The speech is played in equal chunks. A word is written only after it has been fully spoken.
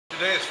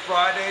today is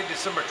Friday,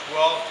 December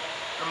 12th.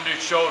 I'm gonna do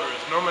shoulders.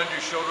 Normally I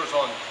do shoulders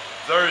on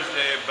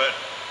Thursday, but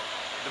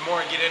the more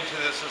I get into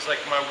this, it's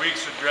like my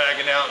weeks are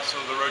dragging out, so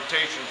the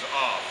rotation's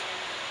off.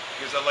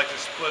 Because I like to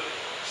split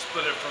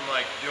it from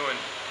like doing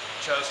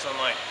chest on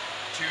like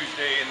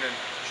Tuesday and then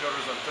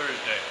shoulders on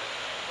Thursday.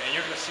 And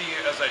you're gonna see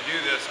as I do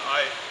this,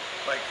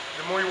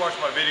 the more you watch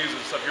my videos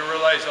and stuff, you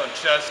realize on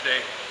chest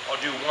day,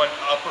 I'll do one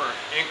upper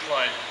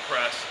incline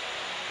press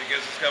because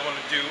it's got I want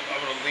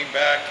to lean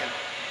back and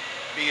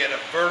be at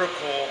a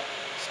vertical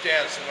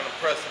stance. So when I'm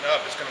pressing up,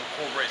 it's gonna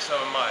incorporate some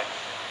of my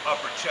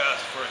upper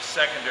chest for a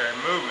secondary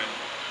movement.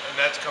 And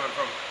that's coming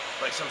from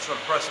like some sort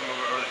of pressing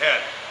movement over the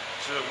head.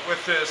 So with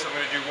this, I'm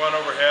gonna do one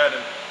overhead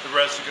and the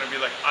rest are gonna be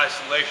like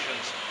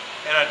isolations.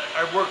 And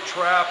I work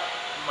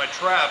my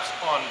traps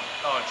on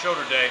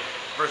shoulder day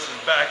versus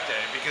back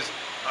day because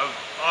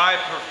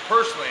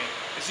personally,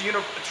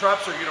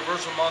 traps are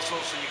universal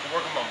muscles, so you can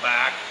work them on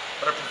back,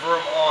 but I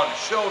prefer them on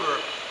shoulder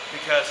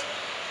because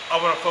I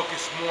want to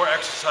focus more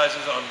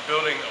exercises on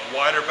building a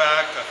wider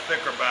back, a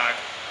thicker back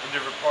in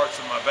different parts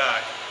of my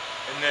back.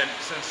 And then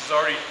since it's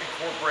already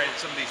incorporating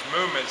some of these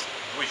movements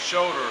with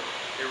shoulder,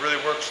 it really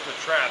works the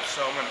traps.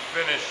 So I'm going to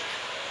finish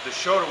the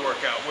shoulder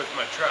workout with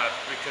my traps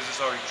because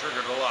it's already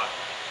triggered a lot.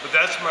 But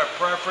that's my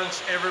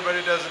preference. Everybody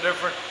does it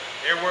different.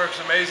 It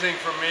works amazing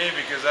for me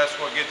because that's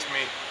what gets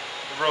me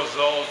the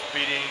results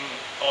beating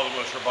all the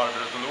Western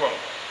bodybuilders in the world.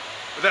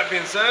 With that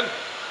being said,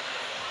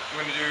 I'm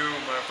going to do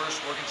my first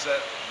working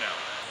set now.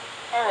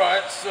 All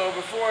right, so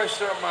before I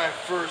start my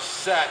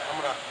first set, I'm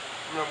gonna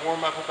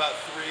warm up about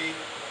three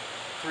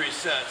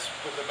sets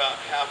with about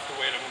half the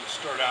weight I'm going to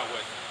start out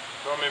with.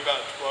 Normally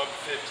about 12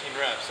 to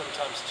 15 reps,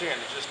 sometimes 10.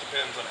 It just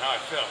depends on how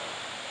I feel.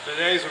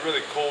 Today's a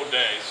really cold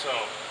day, so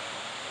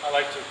I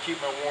like to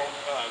keep the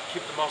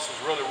muscles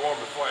really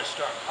warm before I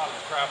start pounding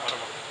the crap out of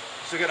them.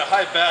 So you get a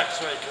high back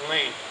so you can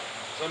lean.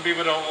 Some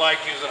people don't like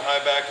using a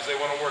high back because they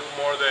want to work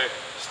more of the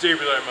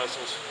stabilizer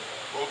muscles.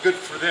 Well, good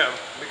for them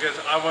because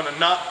I want to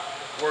not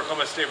work on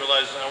my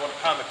stabilizers and I want to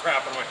pound the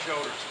crap on my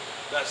shoulders.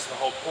 That's the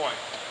whole point.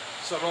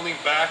 So I'm going to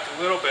lean back a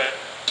little bit,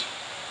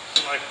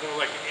 so I go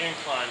like an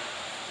incline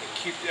and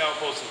keep the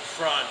elbows in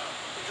front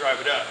and drive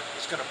it up.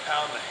 It's going to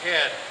pound the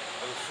head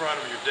of the front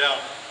of your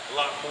delt a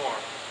lot more.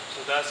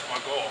 So that's my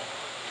goal.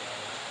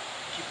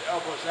 Keep the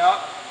elbows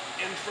out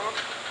in front.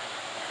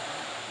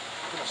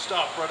 I'm going to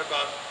stop right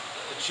about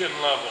the chin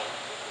level.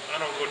 I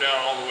don't go down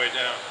all the way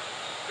down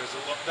because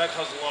that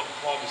causes a lot of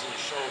problems in the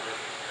shoulder.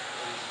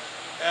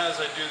 And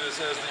as I do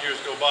this, as the years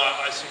go by,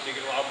 I seem to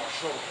get a lot more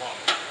shoulder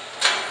problems.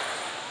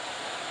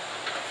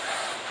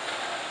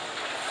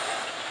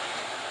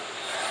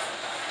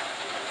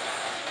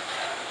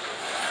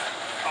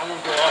 I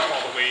won't go up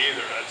all the way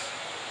either.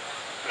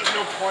 There's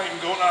no point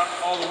in going out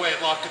all the way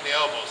and locking the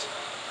elbows.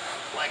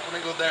 Like when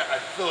I go there, I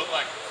feel it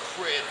like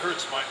it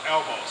hurts my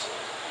elbows.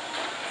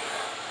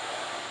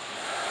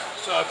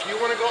 So if you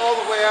want to go all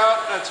the way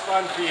out, that's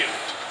fine for you.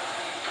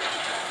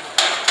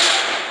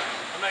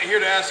 I'm not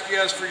here to ask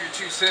you guys for your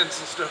 2 cents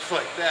and stuff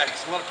like that,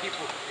 because a lot of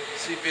people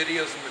see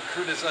videos and they're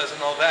criticizing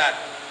all that,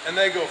 and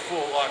they go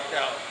full locked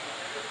out.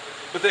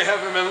 But they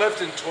haven't been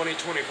lifting 20,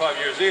 25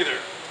 years either,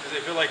 because they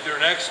feel like they're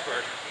an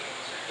expert.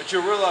 But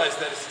you'll realize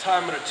that it's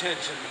time and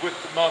attention with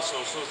the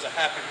muscle, so it's a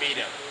happy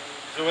medium.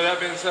 So with that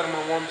being said, I'm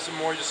going to warm up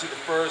some more. You'll see the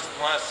first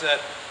and last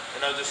set,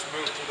 and I'll just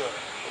move to the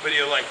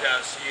video like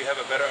that so you have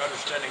a better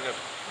understanding of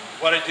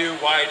what I do,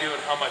 why I do,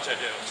 and how much I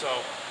do. So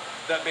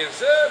with that being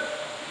said,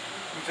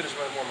 let me finish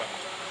my warm up.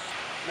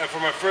 Now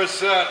for my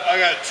first set, I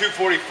got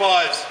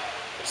 245s.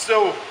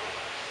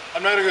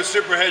 I'm not going to go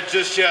super head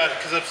just yet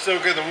because I'm still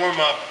getting the warm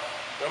up.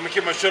 But I'm going to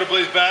keep my shoulder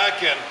blades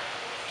back, and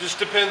just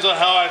depends on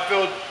how I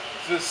feel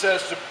to the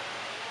sets.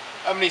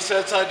 How many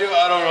sets I do,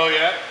 I don't know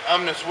yet. How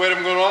much weight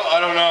I'm going on, I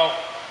don't know.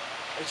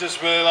 It's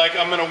just really like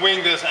I'm going to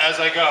wing this as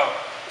I go.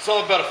 It's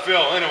all about a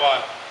feel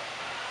anyway.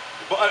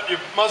 But your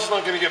muscle's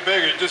not going to get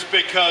bigger just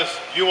because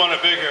you want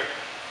it bigger.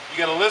 You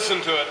got to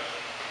listen to it.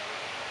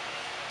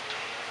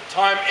 The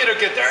time, it'll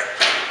get there.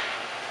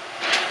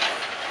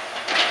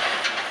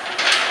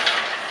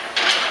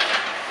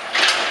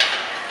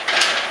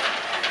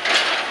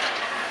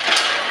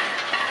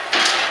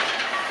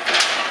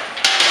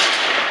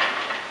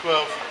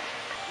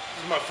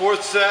 This is my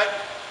fourth set.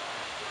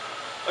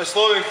 I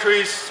slowly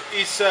increase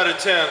each set of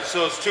 10.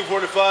 So it's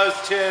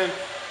 245s, 10,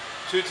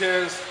 2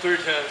 10s, 3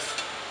 10s.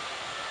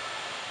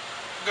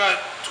 Got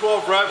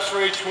 12 reps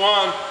for each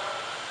one.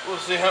 We'll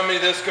see how many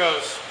this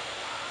goes.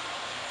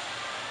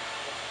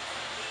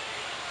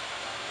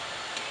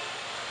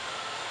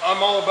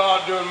 I'm all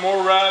about doing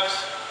more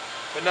reps,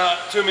 but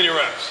not too many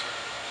reps.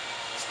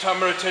 It's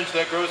time and attention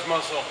that grows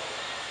muscle.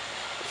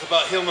 It's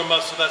about healing the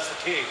muscle, that's the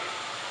key.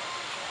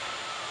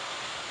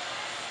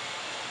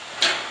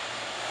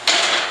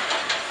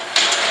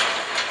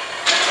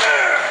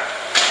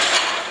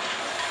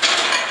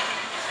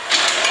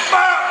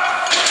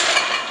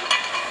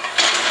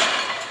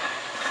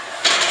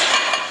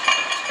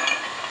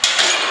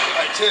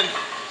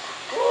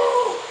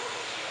 Woo!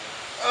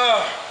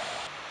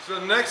 So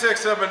the next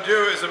exercise I'm going to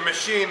do is a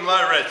machine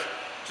lat raise.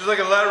 Just like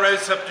a lat raise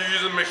except you're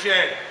using a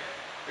machine.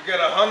 I got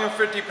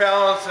 150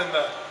 pounds and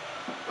the,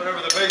 whatever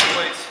the base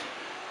plates.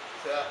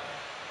 So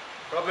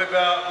probably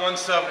about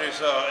 170,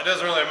 so it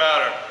doesn't really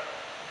matter.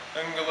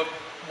 I can go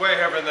way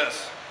heavier than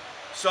this.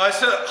 So I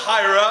sit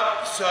higher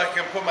up so I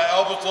can put my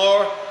elbows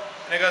lower,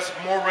 and I got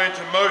some more range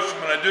of motion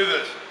when I do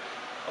this.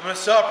 I'm gonna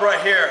stop right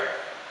here.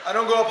 I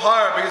don't go up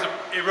higher because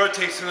it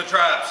rotates in the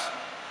traps.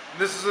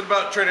 And this isn't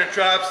about training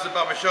traps, it's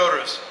about my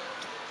shoulders.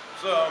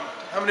 So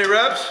how many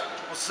reps?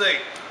 We'll see.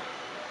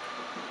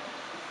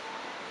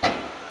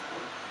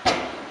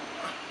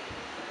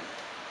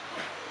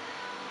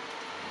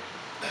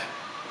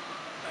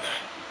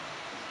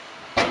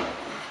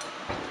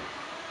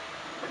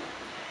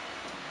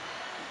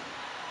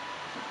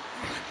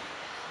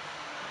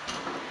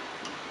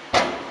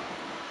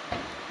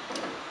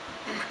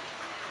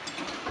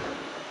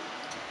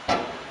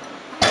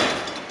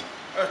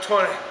 Or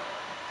 20.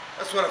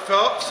 That's what I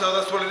felt, so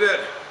that's what I did.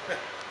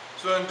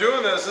 So in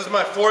doing this is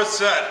my 4th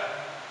set.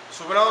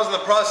 So when I was in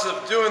the process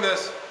of doing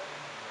this,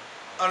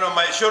 I don't know,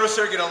 my shoulders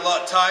started getting a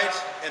lot tight,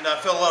 and I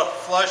felt a lot of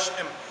flush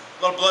and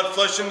a lot of blood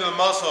flush into the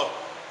muscle.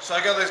 So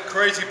I got this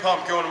crazy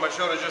pump going in my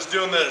shoulder just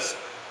doing this.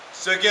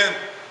 So again,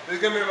 this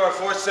is gonna be my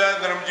 4th set,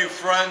 and then I'm gonna do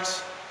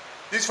fronts.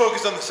 These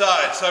focus on the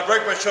sides, so I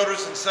break my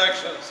shoulders in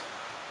sections.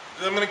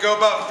 Then I'm gonna go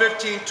about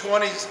 15,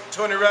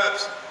 20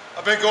 reps.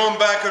 I've been going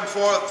back and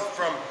forth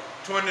from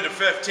 20 to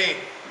 15,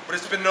 but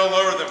it's been no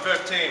lower than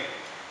 15.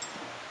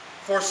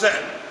 4th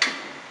set.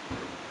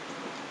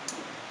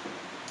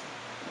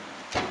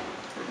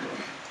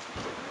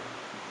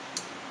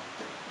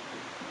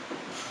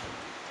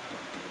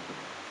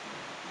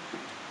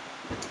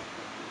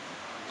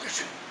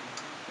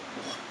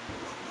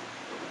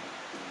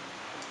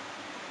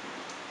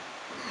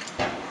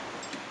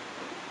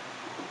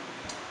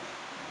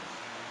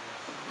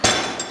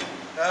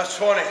 That's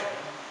 20.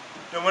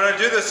 Now when I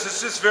do this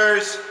just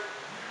varies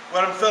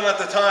what I'm feeling at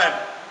the time.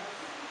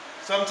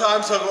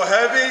 Sometimes I'll go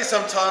heavy,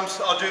 sometimes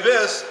I'll do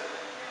this,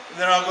 and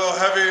then I'll go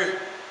heavy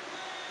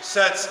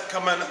sets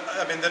coming,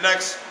 the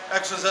next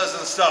exercises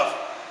and stuff.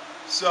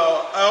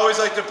 So I always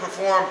like to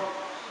perform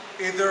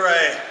either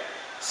a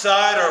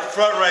side or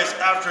front raise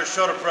after a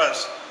shoulder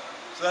press.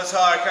 So that's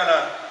how I kind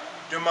of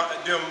do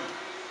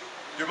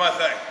my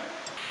thing.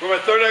 For my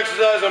 3rd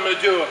exercise, I'm going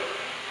to do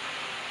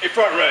a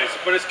front raise,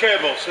 but it's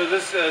cable. So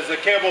this is a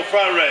cable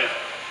front raise.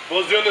 I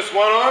was doing this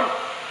one arm,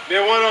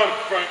 then one arm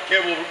front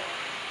cable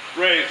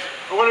raise,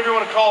 or whatever you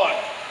want to call it.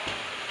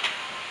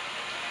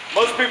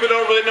 Most people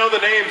don't really know the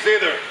names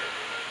either.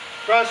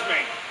 Trust me.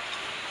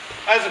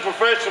 As a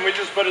profession, we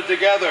just put it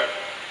together.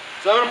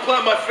 So I'm gonna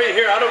plant my feet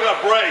here. I don't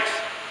got brakes.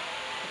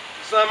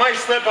 So I might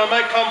slip, I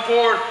might come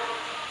forward.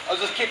 I'll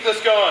just keep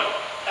this going.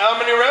 How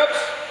many reps?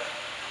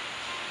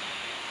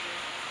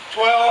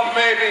 12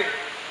 maybe.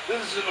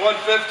 This is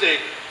 150.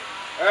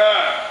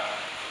 Alright.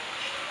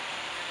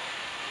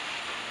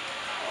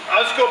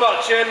 I'll just go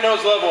about chin,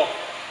 nose level.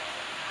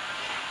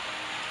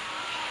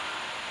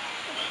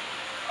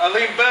 I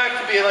lean back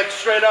to be like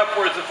straight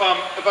upwards if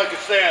I could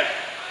stand.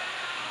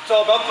 It's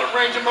all about the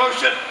range of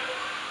motion.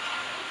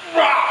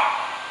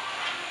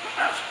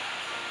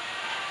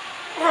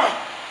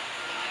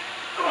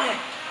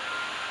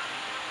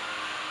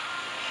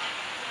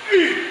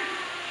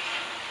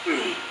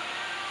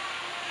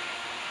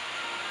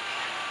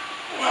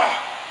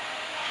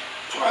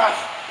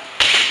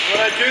 When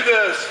I do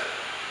this,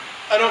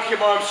 I don't keep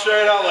my arms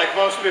straight out like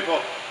most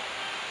people.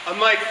 I'm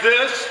like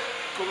this,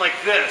 going like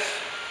this.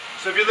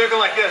 So if you're looking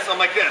like this, I'm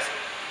like this.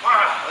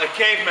 Like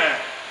caveman.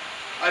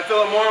 I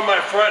feel more in my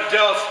front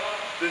delts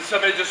than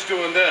somebody just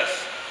doing this.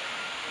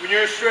 When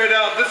you're straight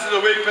out, this is a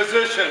weak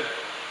position.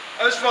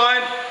 That's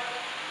fine.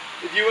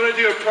 If you want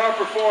to do a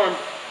proper form,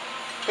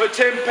 put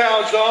 10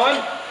 pounds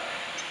on,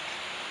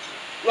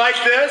 like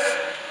this,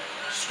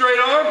 straight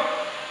arm.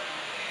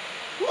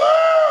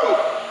 Woo!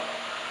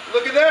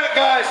 Look at that,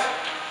 guys.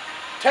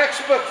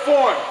 Textbook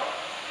form.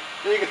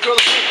 Then you can throw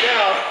the feet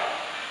down,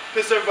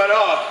 piss everybody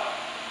off.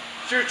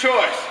 It's your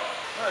choice.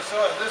 All right, so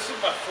this is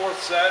my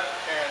 4th set,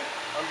 and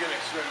I'm getting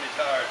extremely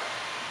tired.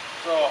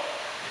 So,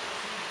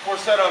 4th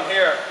set on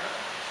here.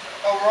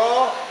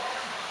 Overall,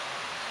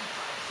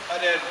 I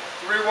did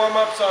 3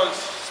 warm-ups on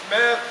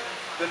Smith,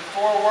 then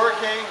 4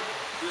 working,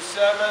 do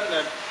 7,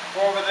 then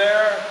 4 over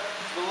there,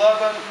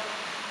 11.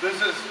 This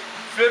is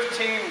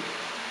 15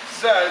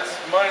 sets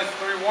minus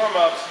 3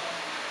 warm-ups,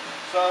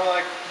 so I'm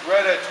like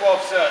right at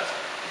 12 sets.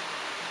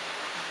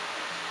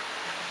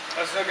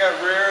 I still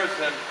got rears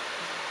and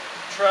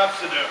traps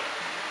to do.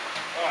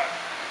 All right,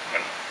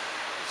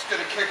 let's get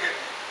a kick it.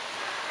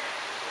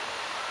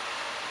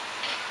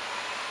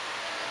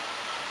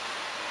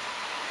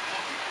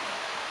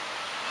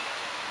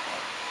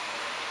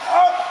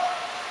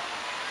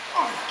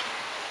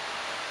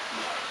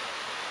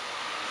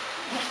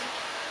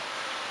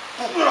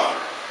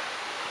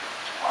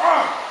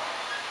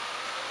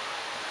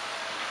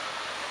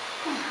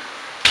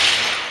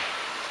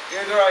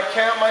 Either I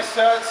count my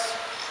sets,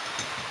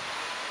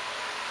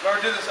 or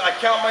do this, I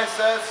count my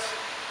sets,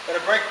 and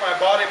I break my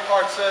body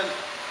parts in,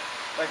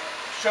 like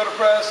shoulder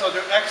press, I'll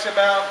do X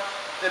amount.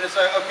 Then it's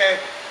like,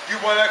 okay, you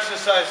want to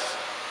exercise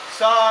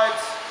sides,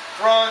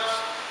 fronts,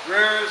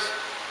 rears.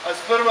 I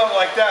split them up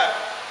like that.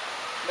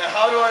 Now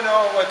how do I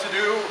know what to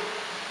do?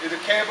 Either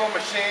cable,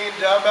 machine,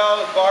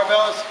 dumbbells,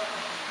 barbells.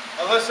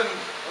 I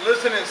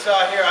listen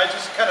inside here, I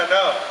just kind of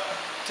know.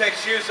 It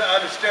takes years to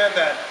understand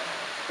that.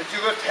 But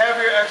you lift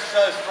heavier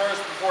exercise first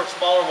before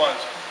smaller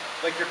ones.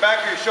 Like your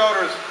back of your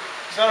shoulders,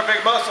 it's not a big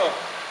muscle,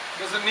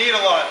 doesn't need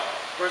a lot,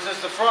 versus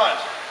the front.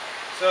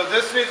 So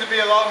this needs to be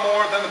a lot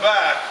more than the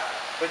back,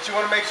 but you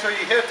want to make sure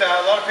you hit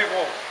that. A lot of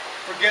people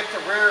forget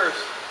the rears,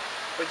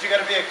 but you got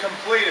to be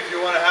complete if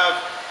you want to have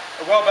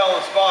a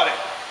well-balanced body.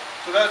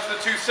 So that's the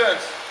 2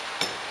 cents.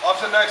 Off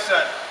to the next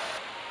set.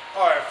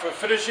 All right, for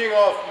finishing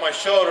off my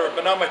shoulder,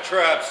 but not my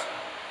traps,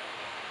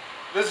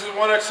 this is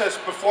one exercise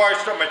before I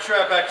start my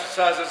trap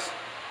exercises.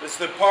 It's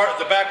the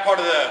back part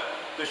of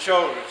the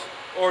shoulders,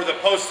 or the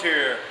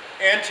posterior.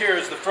 Anterior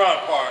is the front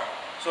part,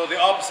 so the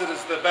opposite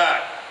is the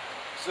back.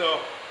 So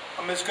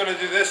I'm just gonna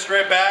do this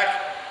straight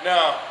back.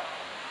 Now,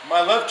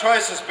 my left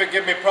tricep's been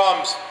giving me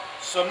problems,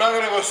 so I'm not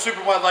gonna go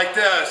super wide like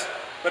this,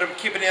 but I'm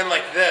keeping it in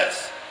like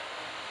this.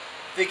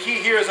 The key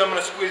here is I'm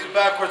gonna squeeze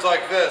backwards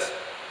like this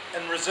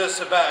and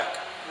resist it back,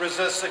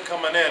 resist it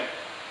coming in.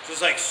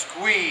 Just like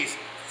squeeze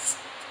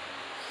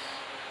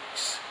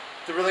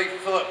to really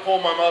feel it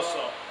pull my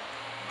muscle.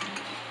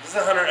 This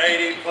is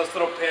 180 plus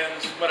little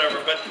pins,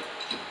 whatever, but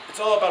it's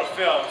all about a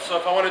feel. So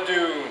if I want to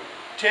do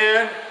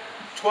 10,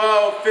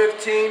 12,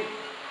 15, it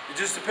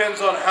just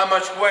depends on how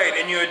much weight,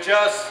 and you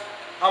adjust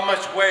how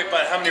much weight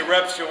by how many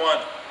reps you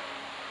want.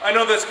 I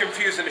know that's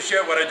confusing to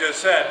shit what I just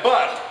said,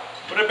 but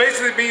what it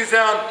basically means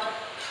down,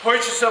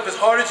 push yourself as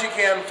hard as you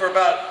can for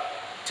about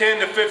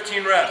 10 to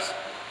 15 reps.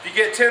 If you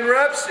get 10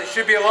 reps, it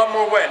should be a lot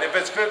more weight. If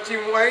it's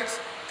 15 reps,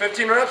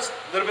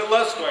 a little bit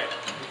less weight.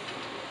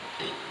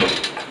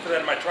 Put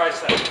that in my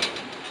tricep.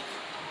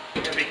 I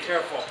gotta be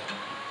careful.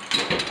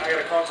 I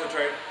gotta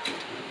concentrate.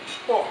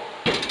 Oh.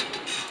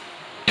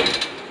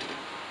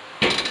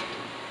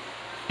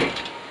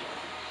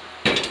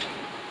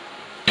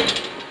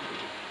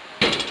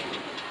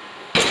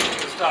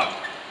 Stop.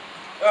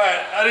 Alright,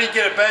 I didn't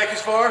get it back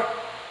as far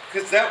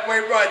because that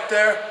weight right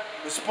there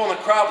was pulling the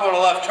crap on the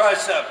left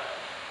tricep.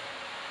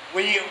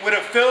 When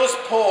it feels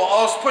pull,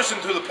 I was pushing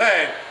through the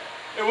pain.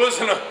 It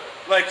wasn't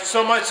like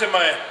so much in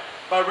my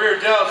rear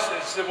delts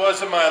as it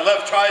was in my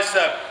left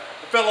tricep.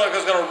 It felt like I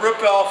was gonna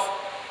rip off,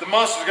 the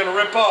muscle was gonna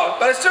rip off,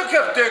 but I still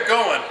kept it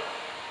going.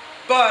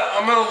 But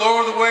I'm gonna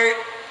lower the weight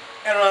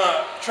and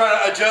try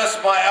to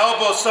adjust my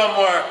elbow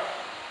somewhere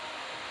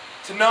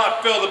to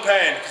not feel the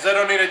pain, because I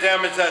don't need to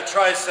damage that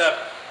tricep,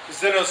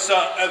 because then it'll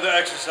start other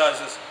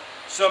exercises.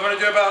 So I'm gonna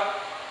do about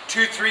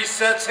 2-3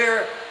 sets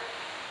here,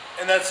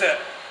 and that's it.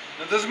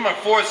 Now this is my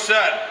 4th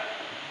set,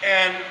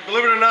 and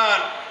believe it or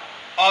not,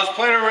 I was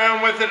playing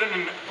around with it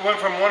and it went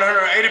from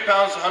 180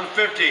 pounds to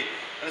 150. And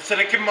instead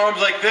of keeping my arms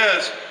like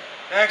this,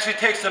 it actually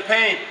takes the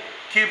pain,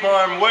 keep my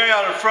arm way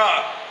out in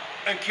front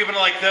and keeping it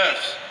like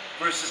this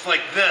versus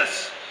like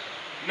this.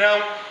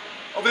 Now,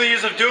 over the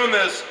years of doing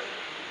this,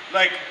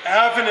 like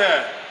having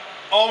to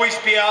always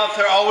be out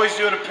there, always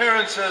doing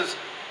appearances,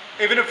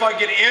 even if I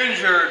get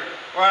injured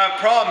or I have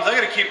problems, I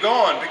gotta keep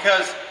going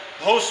because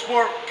the whole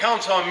sport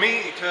counts on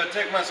me to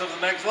take myself to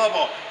the next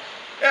level.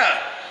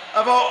 Yeah,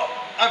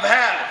 I've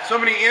had so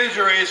many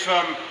injuries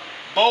from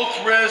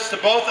both wrists to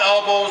both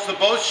elbows to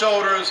both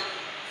shoulders,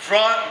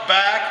 front,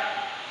 back,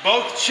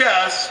 both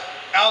chests,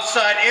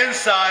 outside,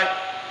 inside,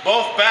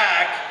 both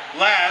back,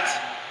 lats,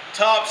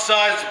 top,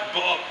 sides,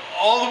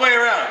 all the way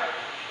around.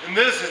 And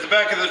this is the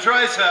back of the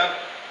tricep.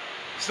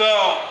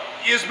 So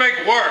you just make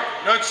it work,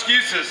 no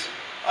excuses.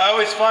 I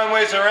always find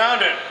ways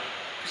around it.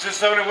 It's just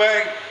the only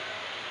way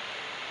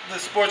the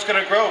sport's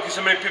gonna grow because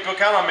so many people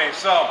count on me.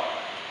 So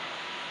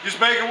just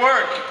make it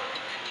work.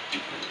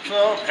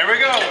 So here we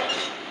go.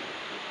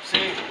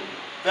 See,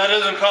 that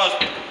doesn't cause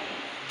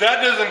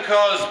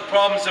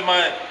problems in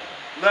my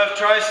left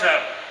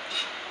tricep.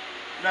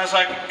 And I was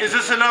like, is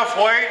this enough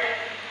weight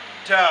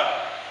to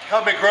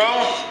help me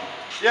grow?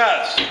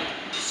 Yes.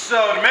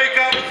 So to make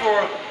up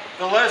for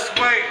the less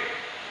weight,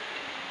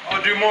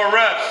 I'll do more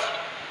reps.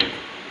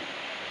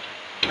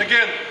 And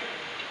again,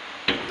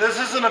 this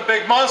isn't a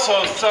big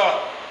muscle,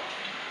 so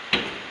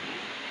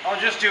I'll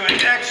just do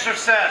extra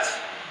sets.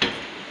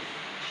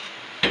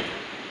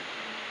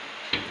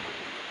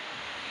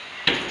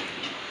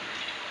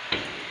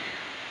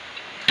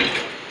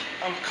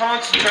 I'm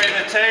concentrating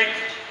to take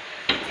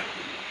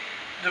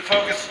to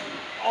focus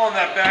on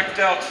that back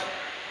delt.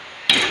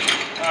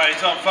 Alright,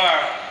 it's on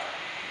fire.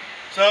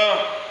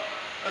 So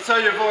that's how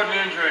you avoid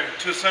an injury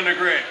to some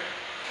degree.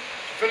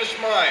 To finish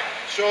my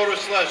shoulder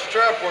 /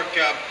 trap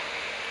workout,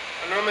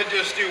 I normally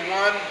just do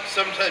 1,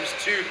 sometimes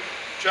 2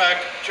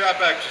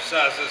 trap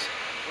exercises.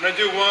 When I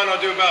do 1,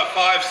 I'll do about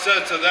 5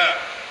 sets of that.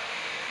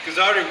 Because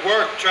I already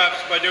worked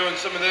traps by doing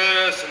some of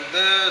this and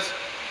this.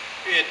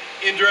 It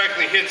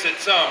indirectly hits it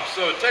some.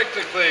 So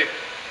technically,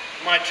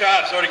 my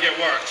traps already get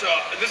worked. So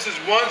this is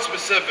 1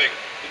 specific.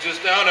 It's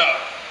just down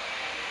up.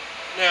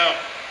 Now,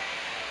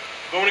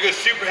 If I want to go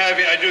super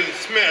heavy, I do the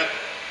Smith,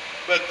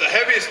 but the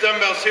heaviest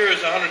dumbbells here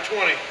is 120.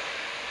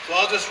 So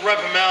I'll just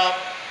rep them out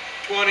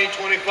 20,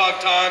 25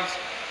 times.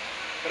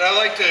 But I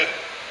like to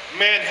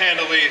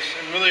manhandle these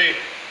and really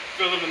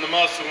feel them in the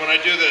muscle when I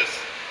do this,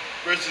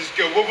 versus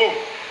go boom, boom.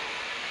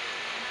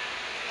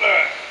 All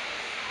right.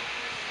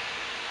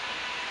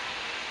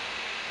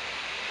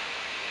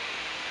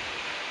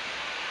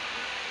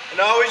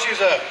 And I always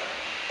use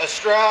a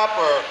strap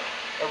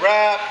or a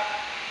wrap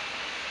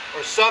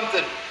or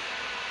something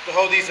to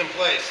hold these in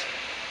place.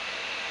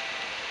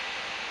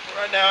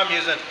 Right now I'm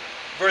using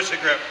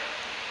VersaGrip,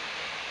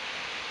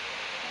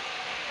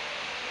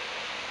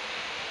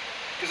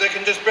 because I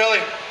can just barely,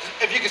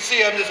 if you can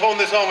see, I'm just holding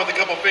this on with a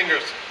couple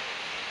fingers.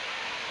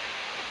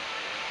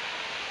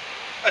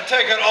 I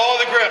take out all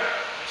the grip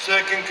so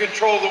I can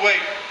control the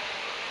weight.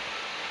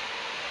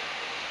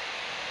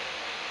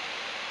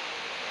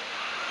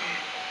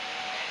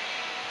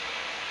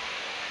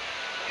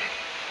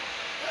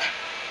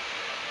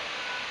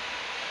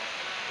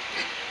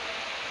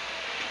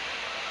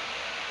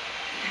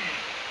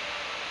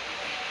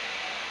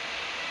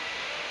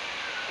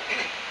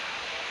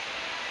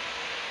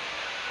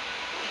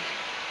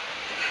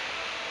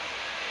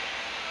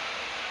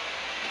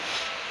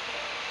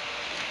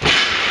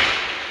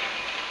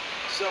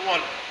 Set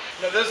one.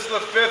 Now this is the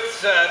 5th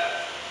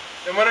set,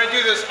 and when I do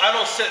this, I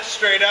don't sit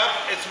straight up.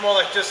 It's more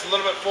like just a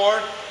little bit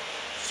forward,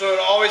 so it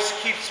always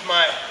keeps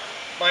my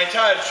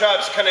entire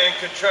traps kind of in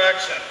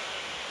contraction.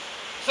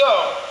 So,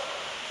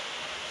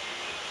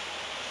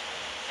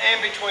 aim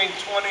between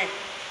 20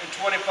 and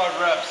 25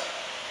 reps.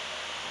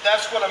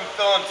 That's what I'm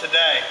feeling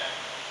today.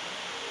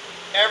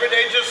 Every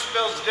day just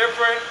feels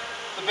different,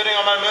 depending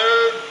on my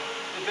mood,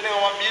 depending on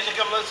what music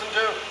I'm listening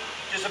to,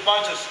 just a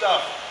bunch of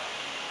stuff.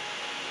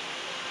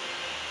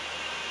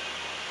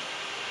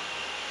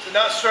 So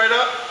not straight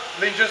up,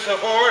 lean just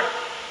forward,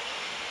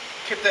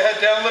 keep the head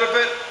down a little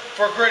bit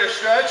for a greater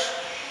stretch.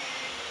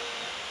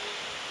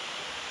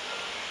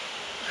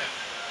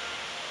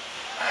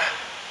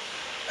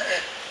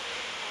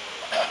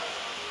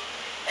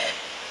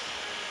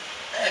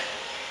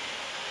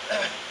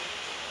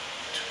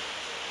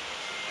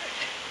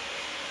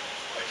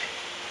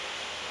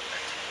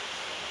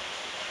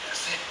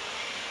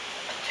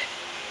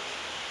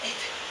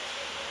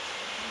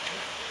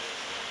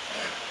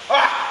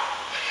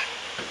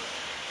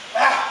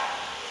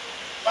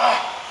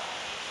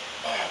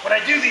 When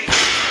I do these,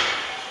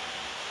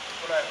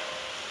 when I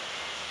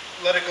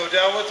let it go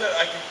down with it,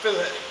 I can feel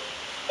it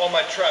on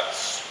my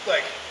traps,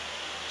 like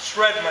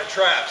shred my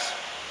traps.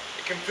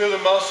 You can feel the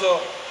muscle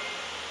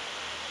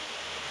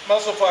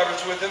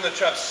fibers within the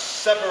traps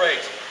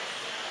separate.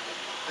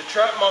 The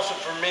trap muscle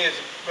for me has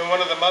been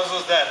one of the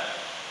muscles that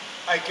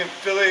I can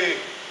fully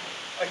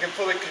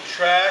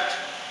contract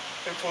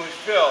and fully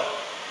fill.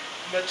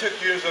 And that took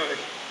years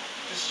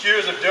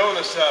of doing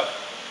this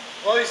stuff.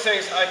 All these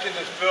things I can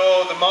just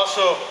feel the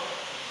muscle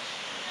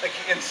like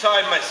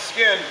inside my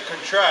skin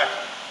contract.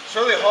 It's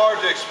really hard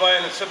to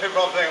explain, and some people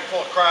probably think I'm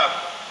full of crap.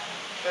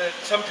 But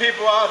some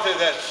people out there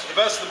that's the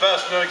best of the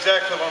best know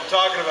exactly what I'm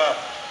talking about.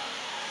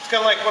 It's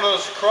kind of like one of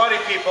those karate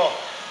people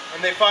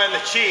when they find the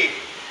chi.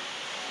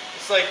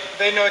 It's like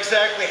they know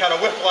exactly how to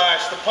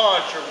whiplash the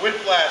punch or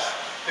whiplash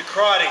the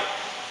karate.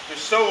 They're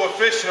so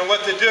efficient in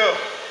what they do.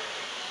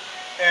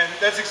 And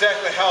that's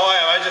exactly how I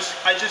am.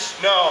 I just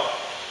know.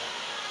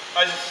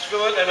 I just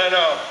feel it and I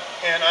know.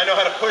 And I know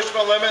how to push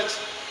my limits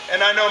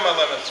and I know my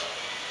limits.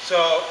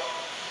 So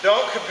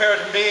don't compare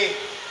to me.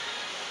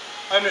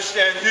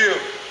 Understand you.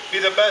 Be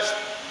the best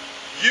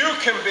you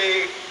can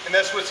be, and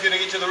that's what's going to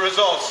get you the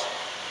results.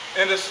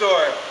 End of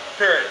story.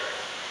 Period.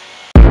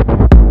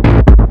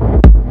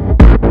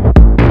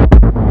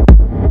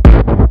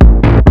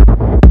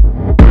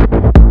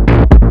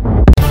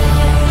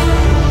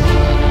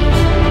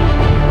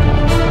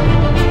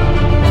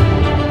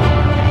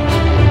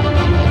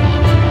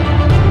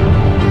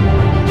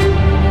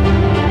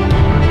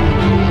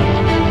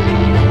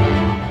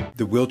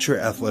 The Wheelchair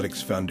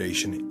Athletics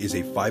Foundation is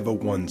a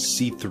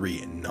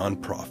 501c3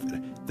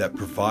 nonprofit that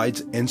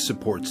provides and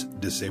supports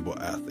disabled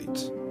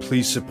athletes.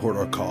 Please support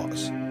our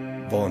cause.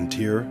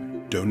 Volunteer,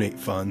 donate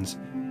funds,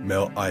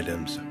 mail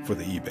items for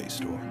the eBay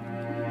store.